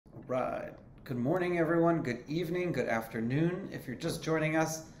Right. Good morning, everyone. Good evening. Good afternoon. If you're just joining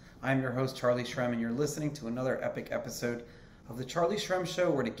us, I'm your host, Charlie Shrem, and you're listening to another epic episode of the Charlie Shrem Show,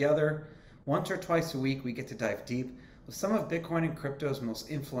 where together, once or twice a week, we get to dive deep with some of Bitcoin and crypto's most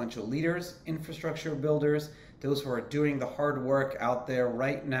influential leaders, infrastructure builders, those who are doing the hard work out there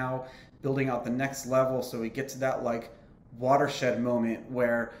right now, building out the next level so we get to that watershed moment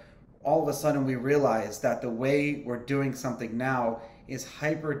where all of a sudden we realize that the way we're doing something now is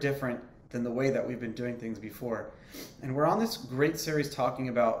hyper different than the way that we've been doing things before. And we're on this great series talking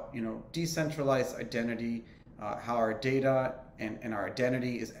about, decentralized identity, how our data and our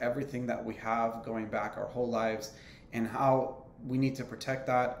identity is everything that we have going back our whole lives, and how we need to protect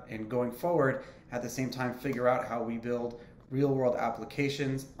that, and going forward, at the same time, figure out how we build real world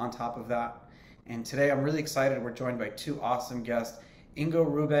applications on top of that. And today I'm really excited. We're joined by two awesome guests. Ingo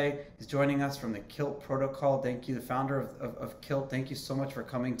Rube is joining us from the Kilt protocol. Thank you, the founder of Kilt. Thank you so much for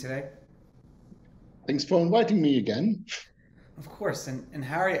coming today. Thanks for inviting me again. Of course. And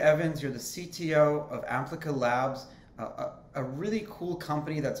Harry Evans, you're the CTO of Amplica Labs, a really cool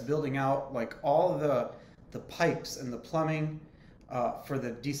company that's building out all the pipes and the plumbing for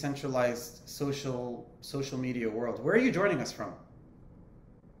the decentralized social media world. Where are you joining us from?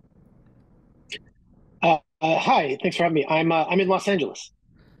 Hi, thanks for having me. I'm in Los Angeles.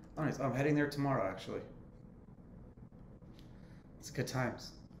 Oh, nice. I'm heading there tomorrow, actually. It's good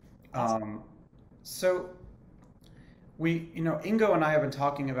times. So Ingo and I have been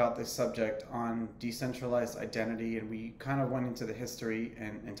talking about this subject on decentralized identity, and we kind of went into the history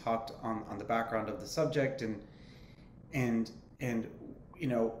and talked on the background of the subject and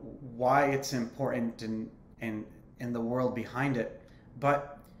why it's important and the world behind it.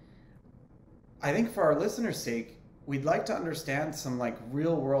 But I think for our listeners' sake, we'd like to understand some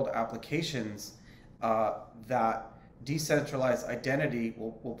real world applications that decentralized identity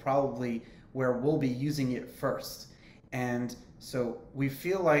will probably, where we'll be using it first. And so we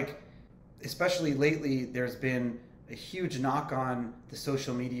feel like, especially lately, there's been a huge knock on the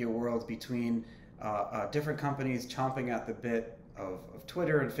social media world between different companies chomping at the bit of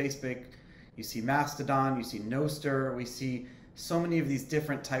Twitter and Facebook. You see Mastodon, you see Nostr, we see so many of these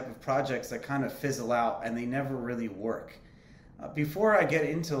different type of projects that kind of fizzle out and they never really work. Before I get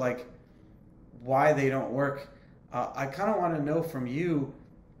into why they don't work, I kind of want to know from you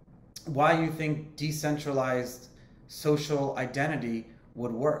why you think decentralized social identity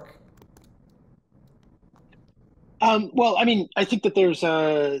would work. Well, I mean, I think that there's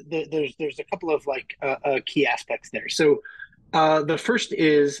a couple of key aspects there. So the first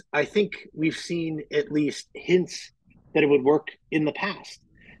is, I think we've seen at least hints that it would work in the past.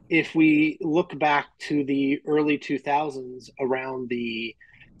 If we look back to the early 2000s, around the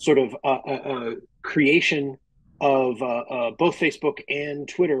sort of creation of both Facebook and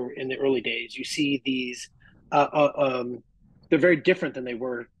Twitter in the early days, you see these, they're very different than they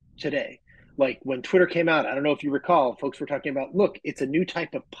were today. Like when Twitter came out, I don't know if you recall, folks were talking about, look, it's a new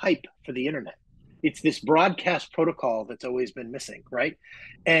type of pipe for the internet. It's this broadcast protocol that's always been missing, right?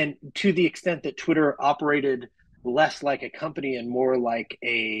 And to the extent that Twitter operated less like a company and more like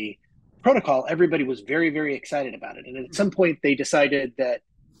a protocol, everybody was very, very excited about it. And at some point, they decided that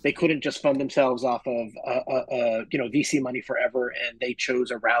they couldn't just fund themselves off of VC money forever, and they chose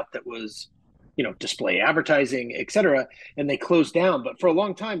a route that was display advertising, et cetera, and they closed down. But for a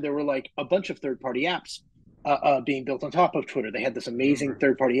long time, there were a bunch of third-party apps being built on top of Twitter. They had this amazing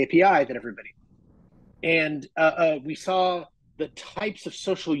third-party API that everybody, and we saw the types of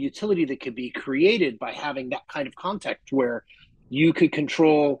social utility that could be created by having that kind of context, where you could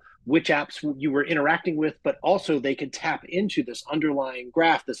control which apps you were interacting with, but also they could tap into this underlying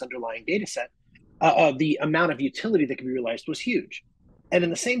graph, this underlying data set. The amount of utility that could be realized was huge. And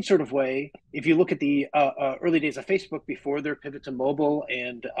in the same sort of way, if you look at the early days of Facebook before their pivot to mobile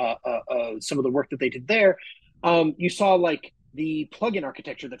and some of the work that they did there, you saw the plugin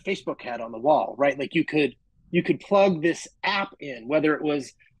architecture that Facebook had on the wall, right? You could plug this app in, whether it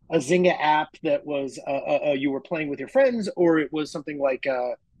was a Zynga app that was you were playing with your friends, or it was something like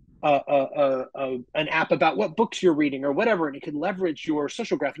an app about what books you're reading or whatever, and it could leverage your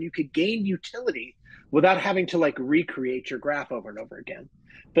social graph, and you could gain utility without having to recreate your graph over and over again.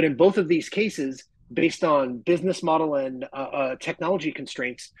 But in both of these cases, based on business model and technology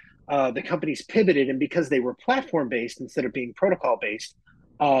constraints, the companies pivoted, and because they were platform based instead of being protocol based,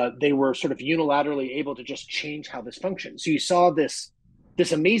 they were sort of unilaterally able to just change how this functioned. So you saw this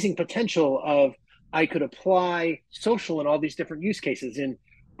amazing potential of, I could apply social in all these different use cases, in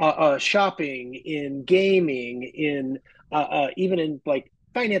shopping, in gaming, in even in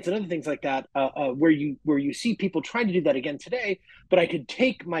finance and other things like that, where you see people trying to do that again today. But I could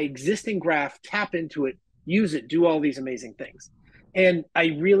take my existing graph, tap into it, use it, do all these amazing things. And I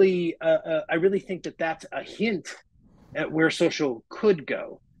really think that that's a hint at where social could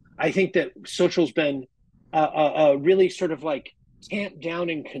go. I think that social's been really sort of like tamped down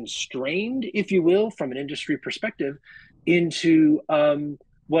and constrained, if you will, from an industry perspective, into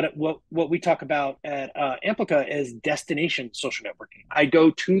what we talk about at Amplica as destination social networking. I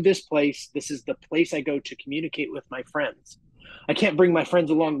go to this place. This is the place I go to communicate with my friends. I can't bring my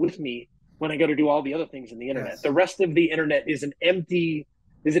friends along with me when I go to do all the other things in the internet. Yes. The rest of the internet is an empty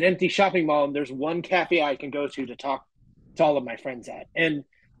shopping mall, and there's one cafe I can go to talk to all of my friends at. And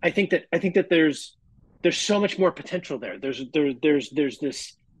I think that there's so much more potential there. There's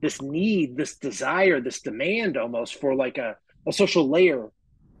this need, this desire, this demand almost for like a social layer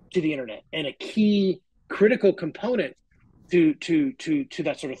to the internet. And a key critical component to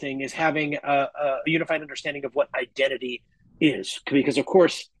that sort of thing is having a unified understanding of what identity is. Because of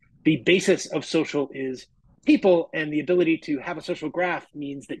course, the basis of social is people, and the ability to have a social graph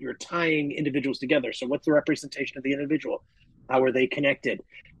means that you're tying individuals together. So what's the representation of the individual? How are they connected?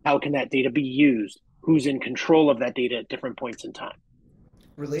 How can that data be used? Who's in control of that data at different points in time?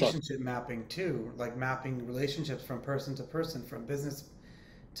 Relationship mapping too, like mapping relationships from person to person, from business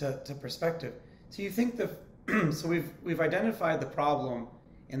to perspective. So you think that so we've identified the problem,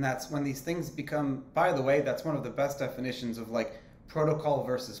 and that's when these things become, by the way, that's one of the best definitions of like protocol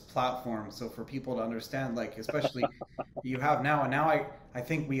versus platform. So for people to understand, like especially you have now, and now I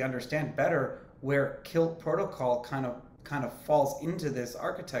think we understand better where Kilt protocol kind of falls into this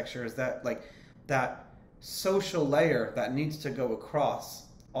architecture, is that like that social layer that needs to go across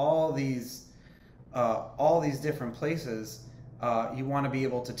all these different places. You want to be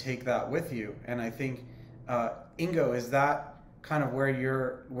able to take that with you, and I think Ingo, is that kind of where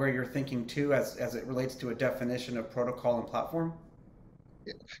you're thinking too, as it relates to a definition of protocol and platform?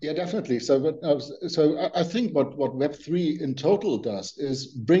 Yeah, definitely. So I think what Web3 in total does is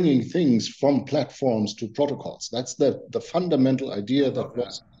bringing things from platforms to protocols. That's the fundamental idea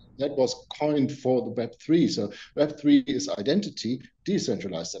that was coined for the Web3. So Web3 is identity,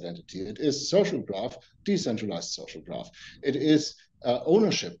 decentralized identity. It is social graph, decentralized social graph. It is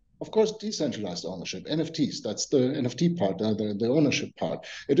ownership. Of course, decentralized ownership, NFTs, that's the NFT part, the ownership part.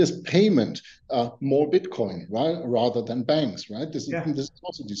 It is payment, more Bitcoin, right, rather than banks, right? This is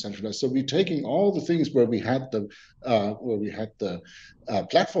also decentralized. So we're taking all the things where we had the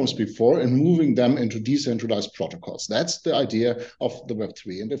platforms before and moving them into decentralized protocols. That's the idea of the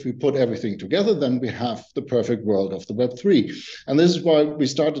Web3. And if we put everything together, then we have the perfect world of the Web3. And this is why we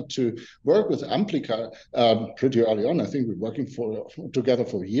started to work with Amplica pretty early on. I think we're working together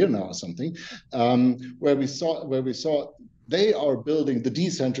for a year now or something, where we saw they are building the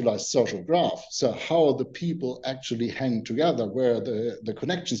decentralized social graph. So how the people actually hang together, where the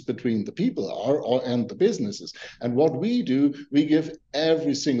connections between the people are and the businesses. And what we do, we give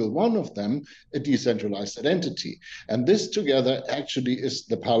every single one of them a decentralized identity. And this together actually is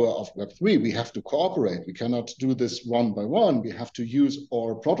the power of Web3. We have to cooperate. We cannot do this one by one. We have to use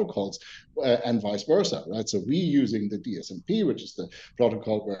our protocols and vice versa, right? So we using the DSMP, which is the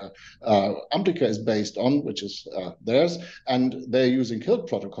protocol where Amplica is based on, which is theirs, and they're using Kilt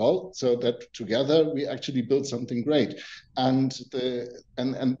protocol, so that together we actually build something great. And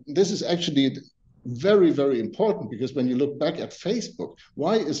this is actually very, very important, because when you look back at Facebook,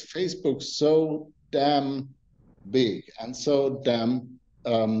 why is Facebook so damn big and so damn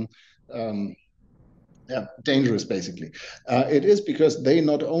dangerous, basically? It is because they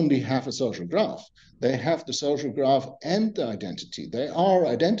not only have a social graph, they have the social graph and the identity. They are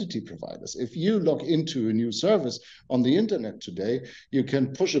identity providers. If you log into a new service on the internet today, you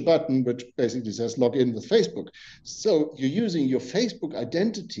can push a button which basically says log in with Facebook. So you're using your Facebook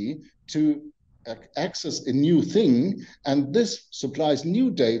identity to access a new thing, and this supplies new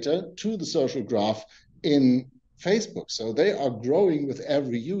data to the social graph in Facebook. So they are growing with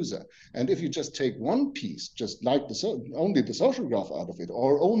every user. And if you just take one piece, just like only the social graph out of it,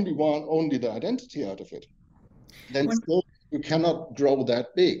 or only the identity out of it, then still you cannot grow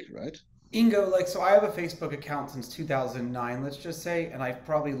that big, right? Ingo, like, so I have a Facebook account since 2009, let's just say, and I've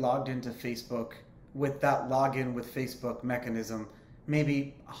probably logged into Facebook with that login with Facebook mechanism,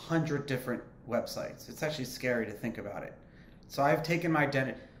 maybe 100 different websites. It's actually scary to think about it. So I've taken my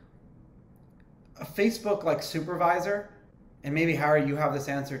identity. A Facebook like supervisor, and maybe Harry, you have this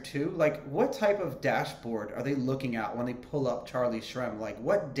answer too. Like, what type of dashboard are they looking at when they pull up Charlie Shrem? Like,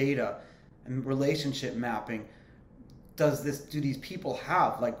 what data and relationship mapping do these people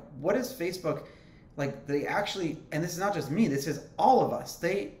have? Like, what is Facebook? like they actually, and this is not just me, this is all of us.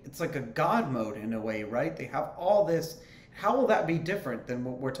 It's like a God mode in a way, right? They have all this. How will that be different than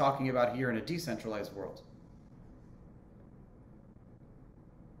what we're talking about here in a decentralized world?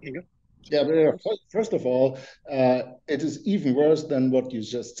 Yeah, but first of all, it is even worse than what you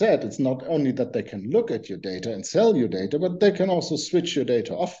just said. It's not only that they can look at your data and sell your data, but they can also switch your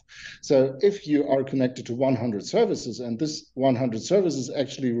data off. So if you are connected to 100 services and this 100 services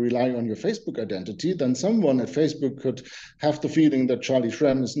actually rely on your Facebook identity, then someone at Facebook could have the feeling that Charlie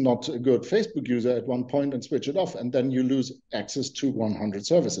Shrem is not a good Facebook user at one point and switch it off. And then you lose access to 100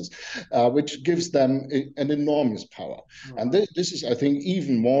 services, which gives them an enormous power. And this is, I think,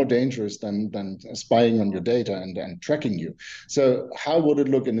 even more dangerous than spying on your data and tracking you. So how would it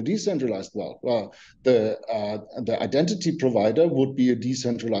look in a decentralized world? Well, the identity provider would be a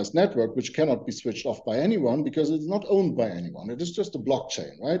decentralized network which cannot be switched off by anyone because it's not owned by anyone. It is just a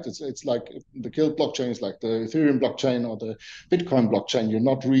blockchain, right? It's like the killed blockchain is like the Ethereum blockchain or the Bitcoin blockchain. You're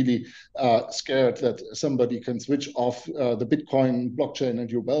not really scared that somebody can switch off the Bitcoin blockchain and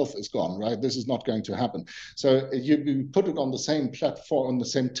your wealth is gone, right? This is not going to happen. So you put it on the same platform, on the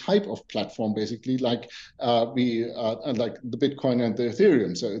same type of platform, basically, like like the Bitcoin and the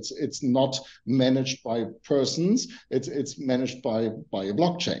Ethereum. So it's not managed by persons; it's managed by a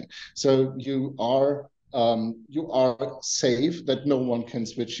blockchain. So you are safe that no one can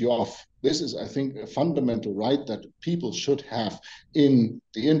switch you off. This is, I think, a fundamental right that people should have in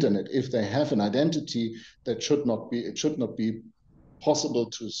the internet. If they have an identity, it should not be possible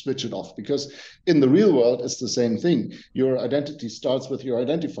to switch it off, because in the real world it's the same thing. Your identity starts with your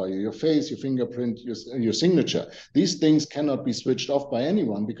identifier, your face, your fingerprint, your signature. These things cannot be switched off by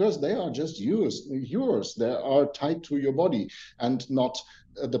anyone because they are just yours. They are tied to your body and not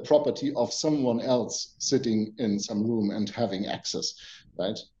the property of someone else sitting in some room and having access,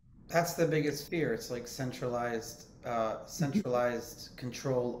 right? That's the biggest fear. It's like centralized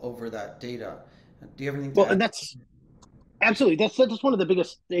control over that data. Do you have anything to add? And that's absolutely, that's one of the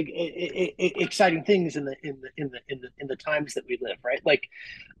biggest exciting things in the times that we live, right? Like,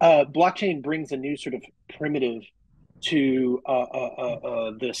 blockchain brings a new sort of primitive to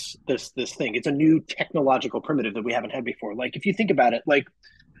this thing. It's a new technological primitive that we haven't had before. Like, if you think about it, like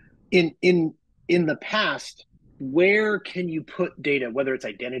in the past, where can you put data, whether it's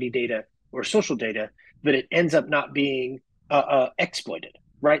identity data or social data, that it ends up not being exploited,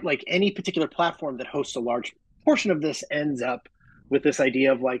 right? Like, any particular platform that hosts a large portion of this ends up with this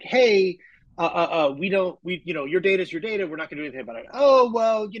idea of like, hey, your data is your data. We're not going to do anything about it. Oh,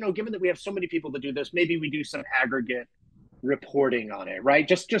 well, given that we have so many people that do this, maybe we do some aggregate reporting on it, right?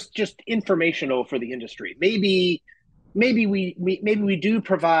 Just informational for the industry. Maybe we do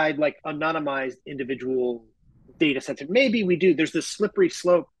provide like anonymized individual data sets. Maybe we do. There's this slippery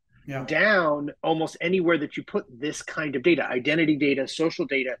slope down almost anywhere that you put this kind of data, identity data, social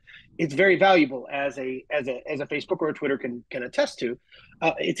data. It's very valuable, as a Facebook or a Twitter can attest to.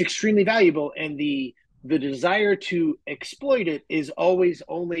 It's extremely valuable, and the desire to exploit it is always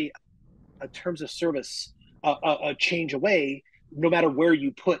only a terms of service a change away, no matter where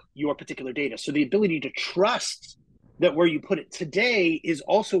you put your particular data. So the ability to trust that where you put it today is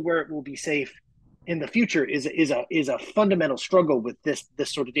also where it will be safe in the future is a fundamental struggle with this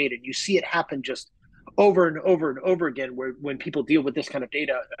sort of data. And you see it happen just over and over and over again when people deal with this kind of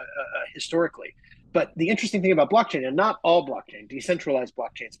data historically. But the interesting thing about blockchain, and not all blockchain, decentralized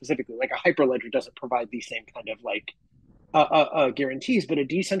blockchain specifically, like a hyperledger doesn't provide these same kind of like guarantees, but a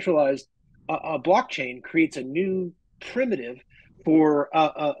decentralized blockchain creates a new primitive for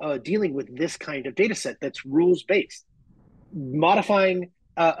dealing with this kind of data set that's rules based. Modifying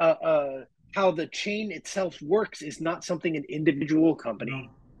how the chain itself works is not something an individual company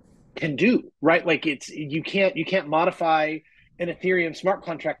can do, right? Like, you can't modify an Ethereum smart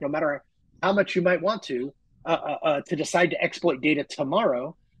contract, no matter how much you might want to decide to exploit data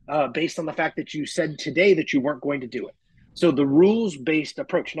tomorrow, based on the fact that you said today that you weren't going to do it. So the rules-based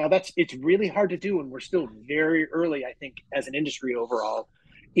approach. Now, it's really hard to do, and we're still very early, I think, as an industry overall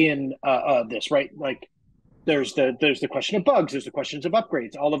in this, right? Like, there's the question of bugs, there's the questions of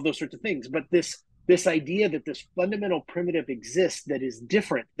upgrades, all of those sorts of things. But this idea that this fundamental primitive exists that is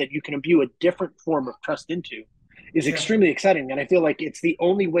different, that you can imbue a different form of trust into, is extremely exciting. And I feel like it's the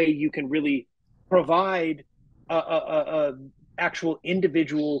only way you can really provide actual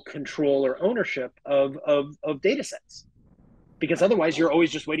individual control or ownership of data sets. Because otherwise, you're always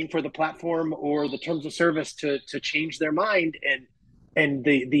just waiting for the platform or the terms of service to change their mind, and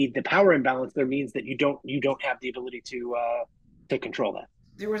the power imbalance there means that you don't have the ability to control that.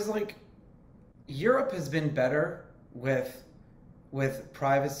 There was like, Europe has been better with with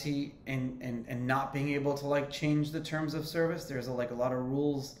privacy and not being able to like change the terms of service. There's like a lot of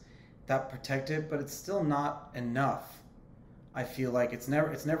rules that protect it, but it's still not enough. I feel like it's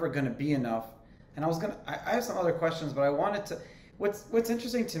never going to be enough. And I have some other questions, but I wanted to. What's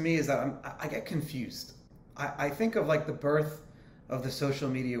interesting to me is that I get confused. I think of like the birth of the social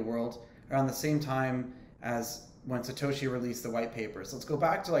media world around the same time as when Satoshi released the white paper. So let's go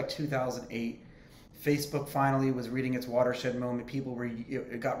back to like 2008. Facebook finally was reading its watershed moment.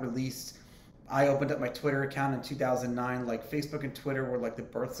 It got released. I opened up my Twitter account in 2009. Like Facebook and Twitter were like the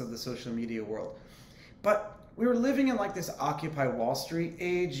births of the social media world. But we were living in like this Occupy Wall Street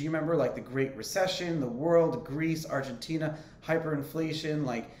age. You remember like the Great Recession, the world, Greece, Argentina, hyperinflation,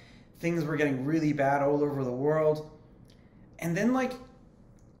 like things were getting really bad all over the world. And then like,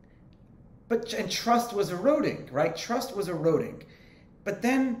 and trust was eroding, right? Trust was eroding. But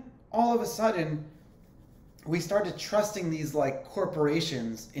then all of a sudden, we started trusting these like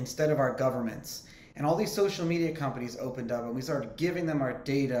corporations instead of our governments. And all these social media companies opened up and we started giving them our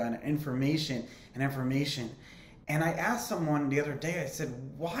data and information. And I asked someone the other day, I said,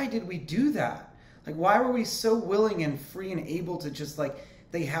 why did we do that? Like, why were we so willing and free and able to just like,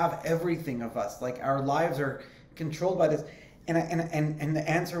 they have everything of us. Like our lives are controlled by this. And the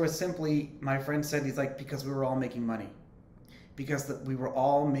answer was simply, my friend said, he's like, because we were all making money. Because we were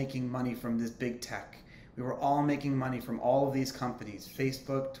all making money from this big tech. We were all making money from all of these companies,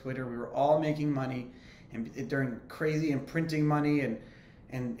 Facebook, Twitter. We were all making money, and during crazy and printing money,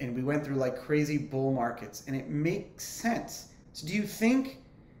 and we went through like crazy bull markets, and it makes sense. So do you think,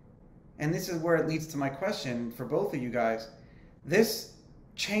 and this is where it leads to my question for both of you guys, this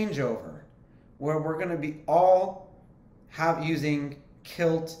changeover where we're going to be all using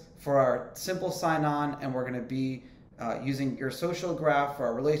Kilt for our simple sign-on, and we're going to be using your social graph for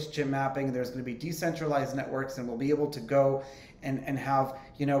our relationship mapping. There's going to be decentralized networks, and we'll be able to go and have,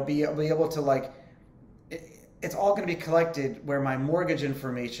 be able to like, it's all going to be collected where my mortgage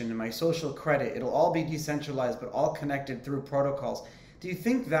information and my social credit, it'll all be decentralized, but all connected through protocols. Do you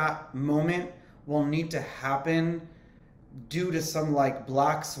think that moment will need to happen due to some like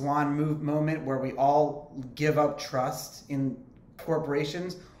black swan moment where we all give up trust in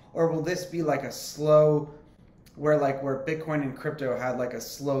corporations? Or will this be like a slow, where Bitcoin and crypto had like a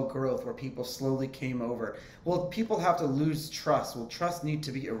slow growth where people slowly came over? Will people have to lose trust? Will trust need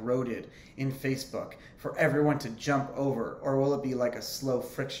to be eroded in Facebook for everyone to jump over? Or will it be like a slow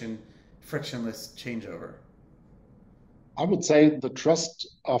frictionless changeover? I would say the trust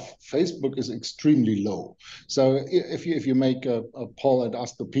of Facebook is extremely low. So if you make a poll and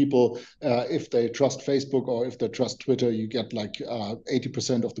ask the people if they trust Facebook or if they trust Twitter, you get like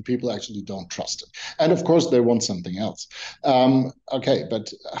 80% of the people actually don't trust it. And of course, they want something else. Okay,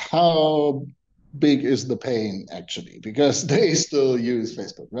 but how big is the pain actually? Because they still use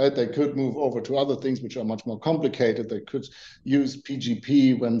Facebook, right? They could move over to other things which are much more complicated. They could use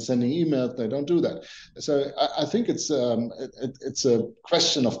PGP when sending emails. They don't do that. So I think it's a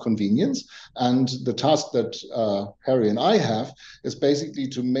question of convenience. And the task that Harry and I have is basically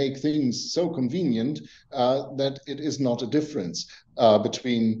to make things so convenient that it is not a difference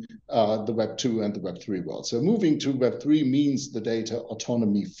between the Web 2 and the Web 3 world. So moving to Web 3 means the data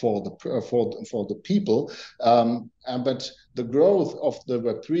autonomy for the people. But the growth of the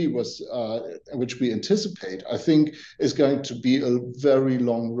Web 3 was, which we anticipate, I think, is going to be a very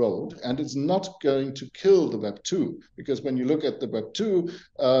long road, and it's not going to kill the Web 2, because when you look at the Web 2,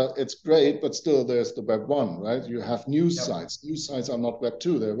 it's great, but still there's the Web 1, right? You have news sites. News sites are not Web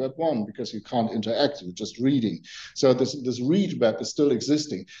 2, they're Web 1, because you can't interact, you're just reading. So this read web is still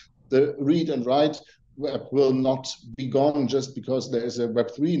existing. The read and write web will not be gone just because there is a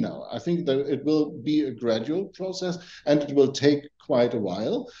Web 3 now. I think that it will be a gradual process, and it will take quite a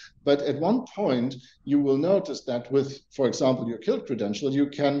while. But at one point, you will notice that with, for example, your Kilt credential, you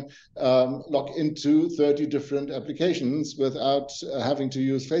can log into 30 different applications without having to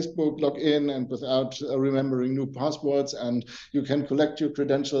use Facebook login and without remembering new passwords. And you can collect your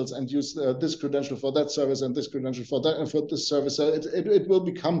credentials and use this credential for that service and this credential for that and for this service. So it will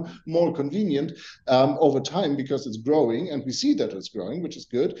become more convenient over time because it's growing, and we see that it's growing, which is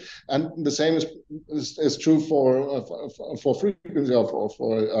good. And the same is true for frequency or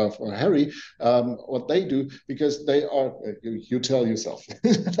for Harry, what they do, because they are, you tell yourself,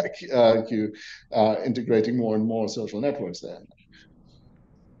 like you integrating more and more social networks there.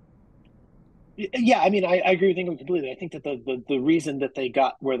 Yeah, I mean, I agree with Ingo completely. I think that the reason that they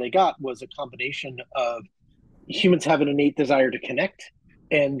got where they got was a combination of humans have an innate desire to connect,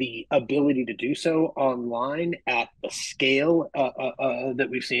 and the ability to do so online at the scale that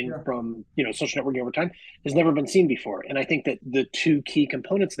we've seen from social networking over time has never been seen before. And I think that the two key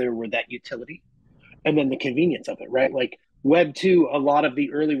components there were that utility and then the convenience of it, right? Like Web 2, a lot of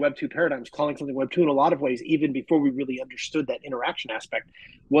the early Web 2 paradigms, calling something Web 2 in a lot of ways, even before we really understood that interaction aspect,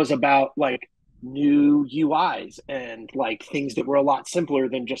 was about like new UIs and like things that were a lot simpler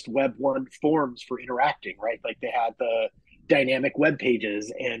than just Web 1 forms for interacting, right? Like they had the dynamic web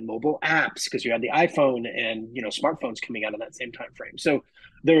pages and mobile apps because you had the iPhone and smartphones coming out in that same time frame. So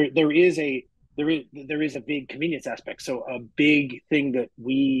there is a big convenience aspect. So a big thing that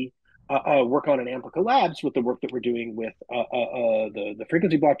we work on in Amplica Labs with the work that we're doing with the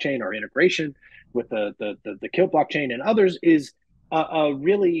frequency blockchain, our integration with the Kilt blockchain and others is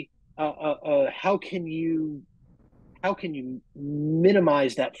really how can you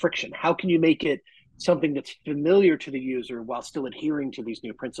minimize that friction? How can you make it something that's familiar to the user while still adhering to these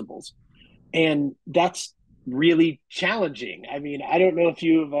new principles? And that's really challenging. I mean, I don't know if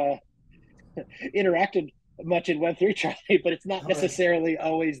you've interacted much in Web3, Charlie, but it's not necessarily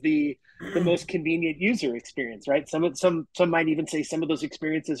always the most convenient user experience, right? Some might even say some of those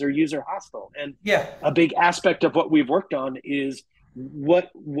experiences are user hostile. And a big aspect of what we've worked on is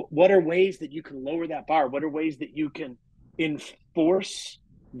what are ways that you can lower that bar? What are ways that you can enforce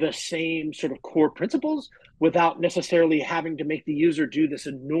the same sort of core principles without necessarily having to make the user do this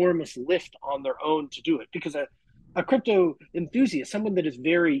enormous lift on their own to do it? Because a crypto enthusiast, someone that is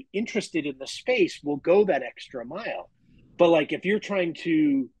very interested in the space, will go that extra mile. But like if you're trying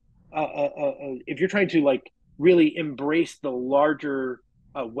to like really embrace the larger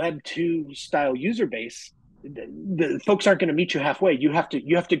Web 2 style user base, the folks aren't going to meet you halfway. You have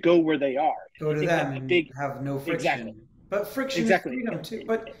to go where they are. Go to them and have no friction. Exactly. But friction is freedom too.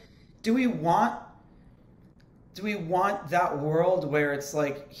 But do we want that world where it's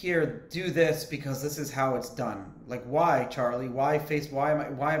like, here, do this because this is how it's done? Like, why, Charlie? Why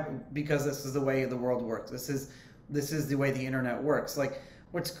why? Because this is the way the world works. This is the way the internet works. Like,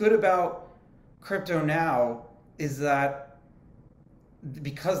 what's good about crypto now is that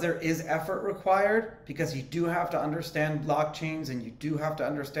because there is effort required, because you do have to understand blockchains and you do have to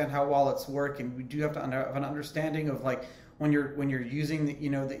understand how wallets work, and you do have to have an understanding of like when you're using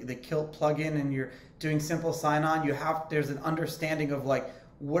the Kilt plugin and you're doing simple sign-on, there's an understanding of like,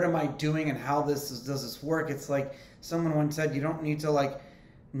 what am I doing and how does this work? It's like someone once said, you don't need to like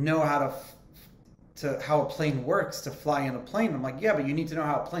know how how a plane works to fly in a plane. I'm like, yeah, but you need to know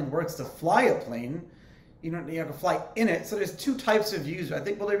how a plane works to fly a plane. You have to fly in it. So there's two types of users. I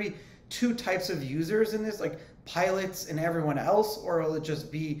think, will there be two types of users in this, like pilots and everyone else, or will it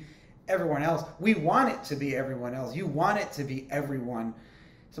just be everyone else? We want it to be everyone else. You want it to be everyone.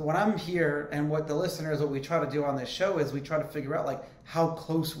 So when I'm here and what the listeners, what we try to do on this show is we try to figure out like how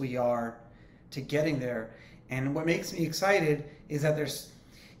close we are to getting there. And what makes me excited is that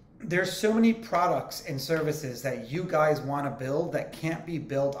there's so many products and services that you guys want to build that can't be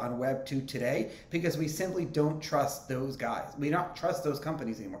built on Web 2 today because we simply don't trust those guys. We don't trust those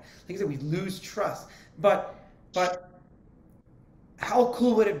companies anymore. Like I said, we lose trust. But how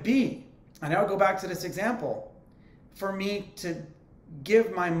cool would it be? And I'll go back to this example. For me to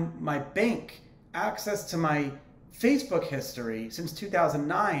give my bank access to my Facebook history since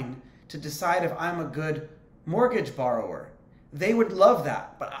 2009 to decide if I'm a good mortgage borrower. They would love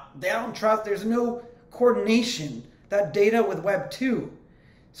that, but they don't trust. There's no coordination, that data with Web 2.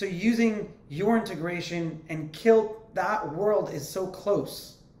 So using your integration and Kilt, that world is so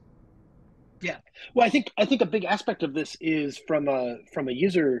close. Yeah. Well, I think a big aspect of this is from a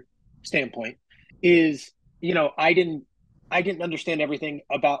user standpoint is, I didn't understand everything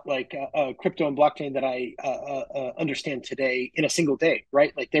about like crypto and blockchain that I understand today in a single day,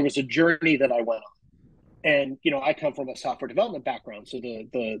 right? Like there was a journey that I went on. And, I come from a software development background. So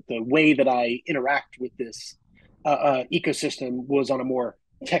the way that I interact with this ecosystem was on a more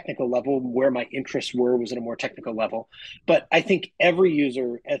technical level. Where my interests was at a more technical level. But I think every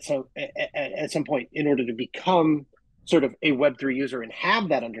user at some point, in order to become sort of a Web3 user and have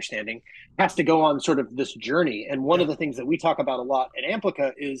that understanding, has to go on sort of this journey. And one of the things that we talk about a lot at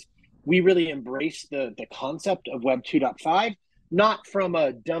Amplica is we really embrace the concept of Web 2.5, not from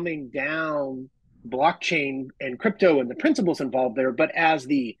a dumbing down blockchain and crypto and the principles involved there, but as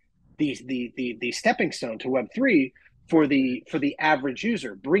the stepping stone to Web3 for the average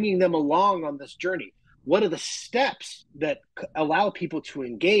user, bringing them along on this journey. What are the steps that allow people to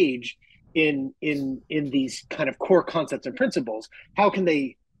engage in these kind of core concepts and principles? How can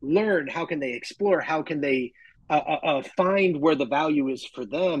they learn? How can they explore? How can they find where the value is for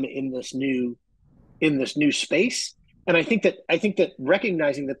them in this new space? And I think that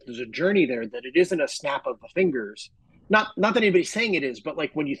recognizing that there's a journey there, that it isn't a snap of the fingers. Not that anybody's saying it is, but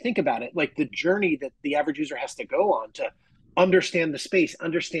like when you think about it, like the journey that the average user has to go on to understand the space,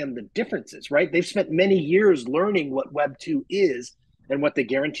 understand the differences, right? They've spent many years learning what Web 2 is and what the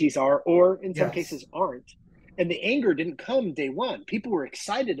guarantees are, or in some Yes. cases aren't. And the anger didn't come day one. People were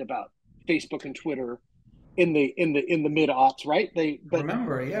excited about Facebook and Twitter in the mid aughts, right? But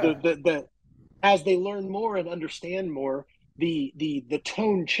Remember, the, yeah. the as they learn more and understand more, the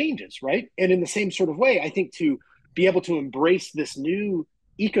tone changes, right? And in the same sort of way, I think to be able to embrace this new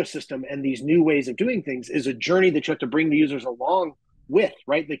ecosystem and these new ways of doing things is a journey that you have to bring the users along with,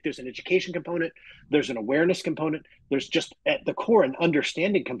 right? Like there's an education component, there's an awareness component, there's just at the core an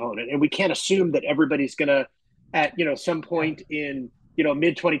understanding component, and we can't assume that everybody's gonna at some Yeah. point in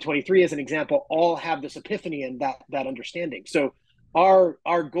mid 2023 as an example all have this epiphany and that understanding. So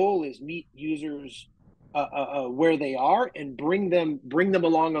our goal is meet users where they are and bring them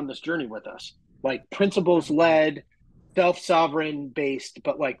along on this journey with us, like principles led, self-sovereign based,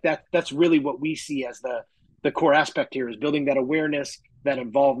 but like that's really what we see as the core aspect here, is building that awareness, that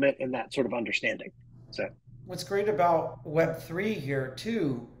involvement, and that sort of understanding. So What's great about Web3 here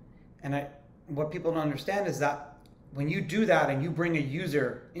too, and what people don't understand is that when you do that and you bring a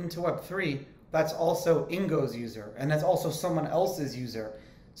user into Web3, that's also Ingo's user, and that's also someone else's user.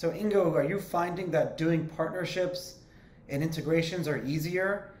 So Ingo, are you finding that doing partnerships and integrations are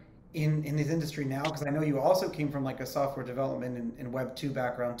easier in this industry now? Because I know you also came from like a software development and Web2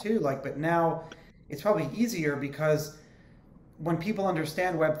 background too, like, but now it's probably easier because when people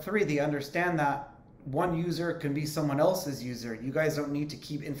understand Web3, they understand that one user can be someone else's user. You guys don't need to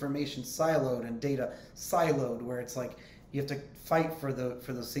keep information siloed and data siloed, where it's like you have to fight for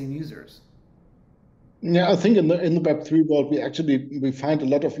those same users. Yeah, I think in the Web3 world, we find a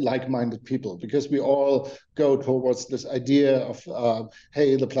lot of like-minded people because we all go towards this idea of,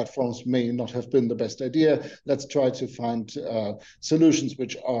 hey, the platforms may not have been the best idea. Let's try to find solutions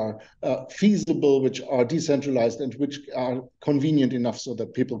which are feasible, which are decentralized, and which are convenient enough so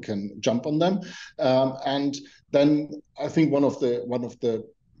that people can jump on them. And then I think one of the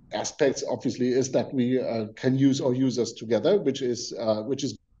aspects obviously is that we can use our users together, which is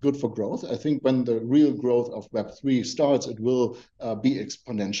good for growth. I think when the real growth of Web3 starts, it will be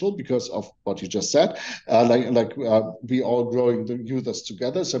exponential because of what you just said. We all growing the users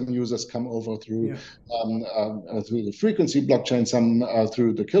together. Some users come over Yeah. through the frequency blockchain, some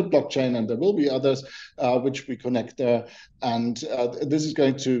through the Kilt blockchain, and there will be others which we connect there. And this is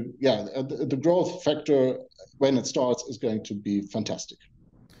going to, the growth factor when it starts is going to be fantastic.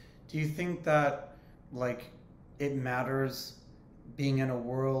 Do you think that like it matters being in a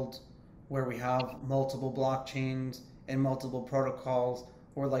world where we have multiple blockchains and multiple protocols,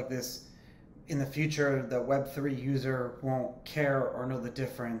 or like this in the future the Web3 user won't care or know the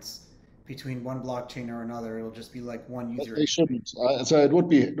difference between one blockchain or another? It'll just be like one user. They shouldn't. So it would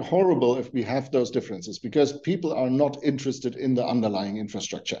be horrible if we have those differences because people are not interested in the underlying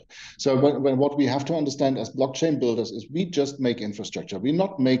infrastructure. So when what we have to understand as blockchain builders is we just make infrastructure. We're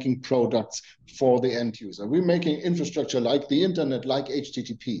not making products for the end user. We're making infrastructure like the internet, like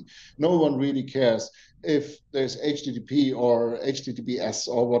HTTP. No one really cares if there's HTTP or HTTPS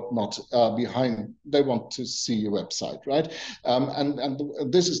or whatnot behind. They want to see your website, right?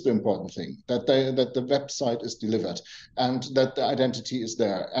 And this is the important thing, that the website is delivered and that the identity is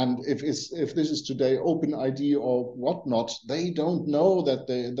there. And if this is today OpenID or whatnot, they don't know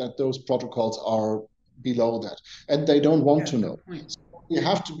that those protocols are below that, and they don't want Yeah, to know. good point. We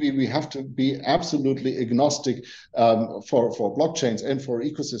have to be absolutely agnostic for blockchains and for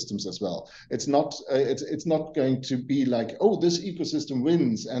ecosystems as well. It's not going to be like, oh, this ecosystem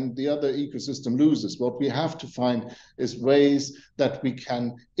wins and the other ecosystem loses. What we have to find is ways that we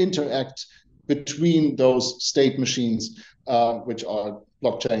can interact between those state machines, which are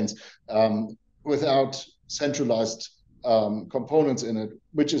blockchains, without centralized components in it,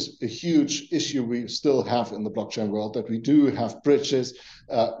 which is a huge issue we still have in the blockchain world, that we do have bridges.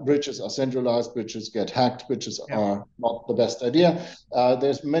 Bridges are centralized, bridges get hacked, bridges Yeah. are not the best idea.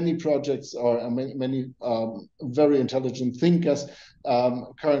 There's many projects or many very intelligent thinkers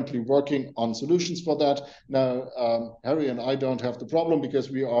currently working on solutions for that. Now, Harry and I don't have the problem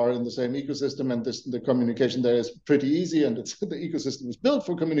because we are in the same ecosystem, and the communication there is pretty easy, and the ecosystem is built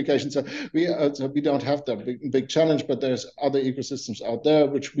for communication. So we don't have that big challenge, but there's other ecosystems out there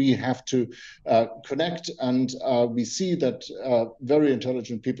which we have to connect, and we see that very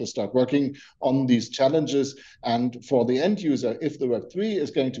intelligent people start working on these challenges. And for the end user, if the Web3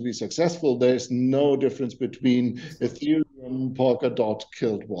 is going to be successful, there's no difference between Ethereum, Polkadot,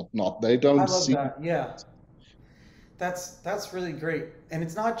 Kilt, whatnot. They I don't love see. that. Yeah. That's really great. And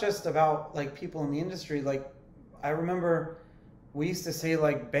it's not just about like people in the industry. Like I remember we used to say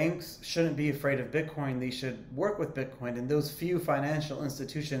like banks shouldn't be afraid of Bitcoin. They should work with Bitcoin. And those few financial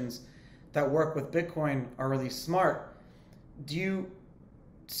institutions that work with Bitcoin are really smart. Do you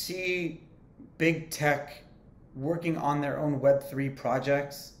see big tech working on their own Web3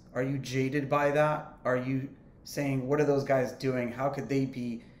 projects? Are you jaded by that? Are you saying, what are those guys doing? How could they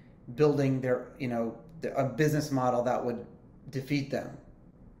be building their, a business model that would defeat them?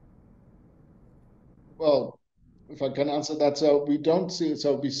 Well, if I can answer that, so we don't see.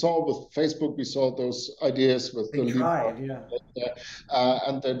 So we saw with Facebook, we saw those ideas with They the leap, tried, yeah.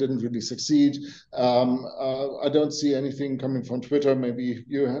 and they didn't really succeed. I don't see anything coming from Twitter. Maybe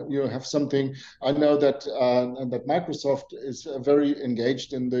you have something. I know that Microsoft is very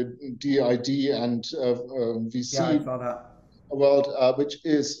engaged in the DID and VC. Yeah, I saw that. World, which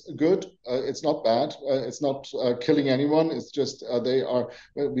is good. It's not bad. It's not killing anyone. It's just they are.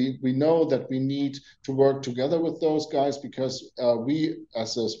 We know that we need to work together with those guys because we,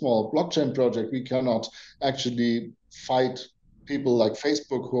 as a small blockchain project, we cannot actually fight people like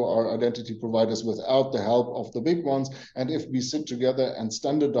Facebook, who are identity providers, without the help of the big ones. And if we sit together and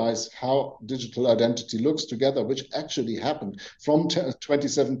standardize how digital identity looks together, which actually happened from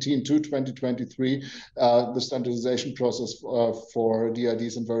 2017 to 2023, the standardization process for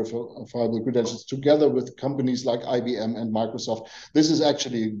DIDs and verifiable credentials, together with companies like IBM and Microsoft, this is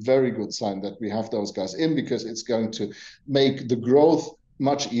actually a very good sign that we have those guys in, because it's going to make the growth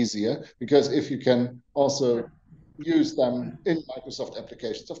much easier. Because if you can also use them in Microsoft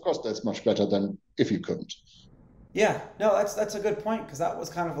applications, of course, that's much better than if you couldn't. Yeah, no, that's a good point, because that was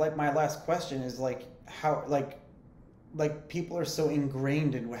kind of like my last question is like how like people are so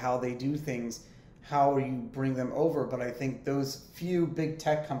ingrained in how they do things, how you bring them over. But I think those few big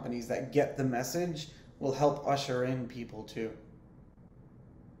tech companies that get the message will help usher in people too.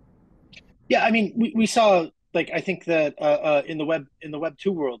 Yeah, I mean, we saw, like, I think that in the Web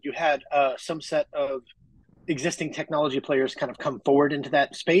 2 world, you had some set of existing technology players kind of come forward into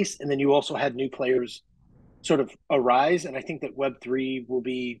that space, and then you also had new players sort of arise. And I think that Web3 will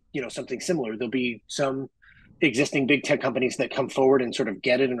be, something similar. There'll be some existing big tech companies that come forward and sort of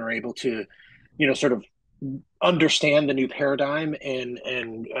get it and are able to, sort of understand the new paradigm and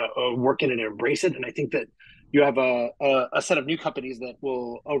work in it and embrace it. And I think that you have a set of new companies that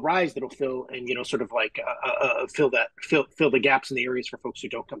will arise that'll fill and sort of like fill the gaps in the areas for folks who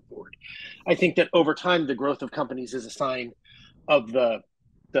don't come forward. I think that over time the growth of companies is a sign of the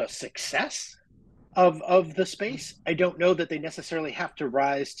success of the space. I don't know that they necessarily have to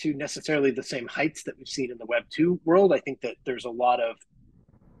rise to necessarily the same heights that we've seen in the Web 2 world. I think that there's a lot of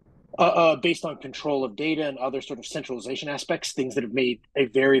based on control of data and other sort of centralization aspects, things that have made a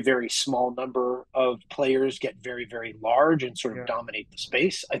very, very small number of players get very, very large and sort of dominate the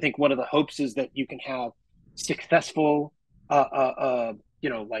space. I think one of the hopes is that you can have successful, at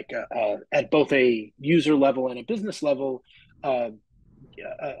both a user level and a business level,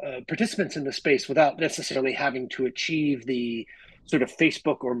 participants in the space without necessarily having to achieve the sort of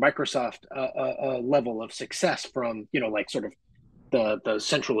Facebook or Microsoft level of success from, sort of the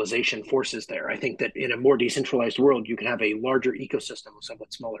centralization forces there. I think that in a more decentralized world, you can have a larger ecosystem of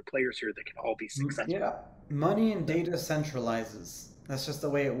somewhat smaller players here that can all be successful. Yeah, money and data centralizes. That's just the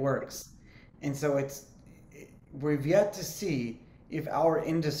way it works. And so we've yet to see if our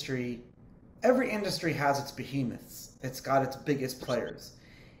industry, every industry has its behemoths. It's got its biggest players.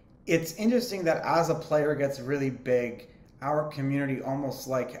 It's interesting that as a player gets really big, our community almost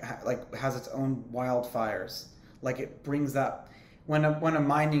like has its own wildfires. Like it brings that. When a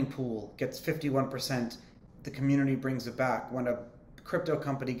mining pool gets 51%, the community brings it back. When a crypto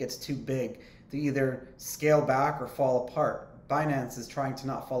company gets too big, they either scale back or fall apart. Binance is trying to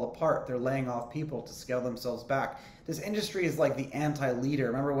not fall apart. They're laying off people to scale themselves back. This industry is like the anti-leader.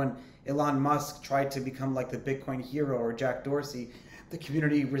 Remember when Elon Musk tried to become like the Bitcoin hero, or Jack Dorsey? The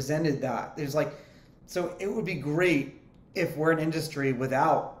community resented that. So it would be great if we're an industry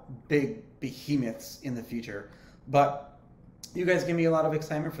without big behemoths in the future. But you guys give me a lot of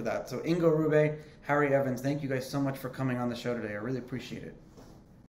excitement for that. So Ingo Rube, Harry Evans, thank you guys so much for coming on the show today. I really appreciate it.